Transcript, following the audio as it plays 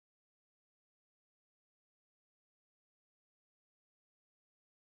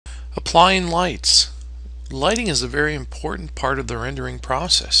Applying lights. Lighting is a very important part of the rendering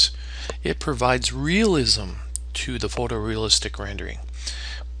process. It provides realism to the photorealistic rendering.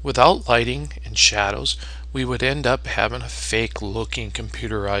 Without lighting and shadows, we would end up having a fake looking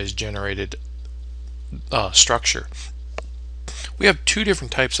computerized generated structure. We have two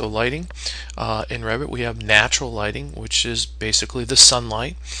different types of lighting in Revit. We have natural lighting, which is basically the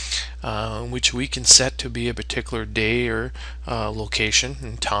sunlight, which we can set to be a particular day or location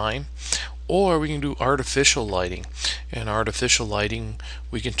and time. Or we can do artificial lighting. In artificial lighting,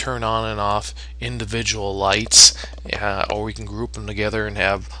 we can turn on and off individual lights, or we can group them together and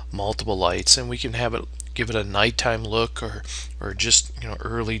have multiple lights, and we can have it give it a nighttime look, or just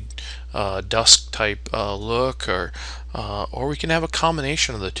early dusk type look, or we can have a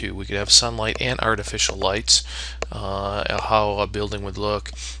combination of the two. We could have sunlight and artificial lights. How a building would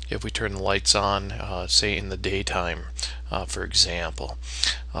look if we turn the lights on, say in the daytime, for example.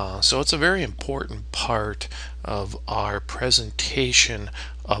 So it's a very important part of our presentation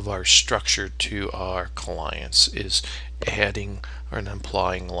of our structure to our clients, is adding and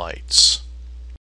applying lights.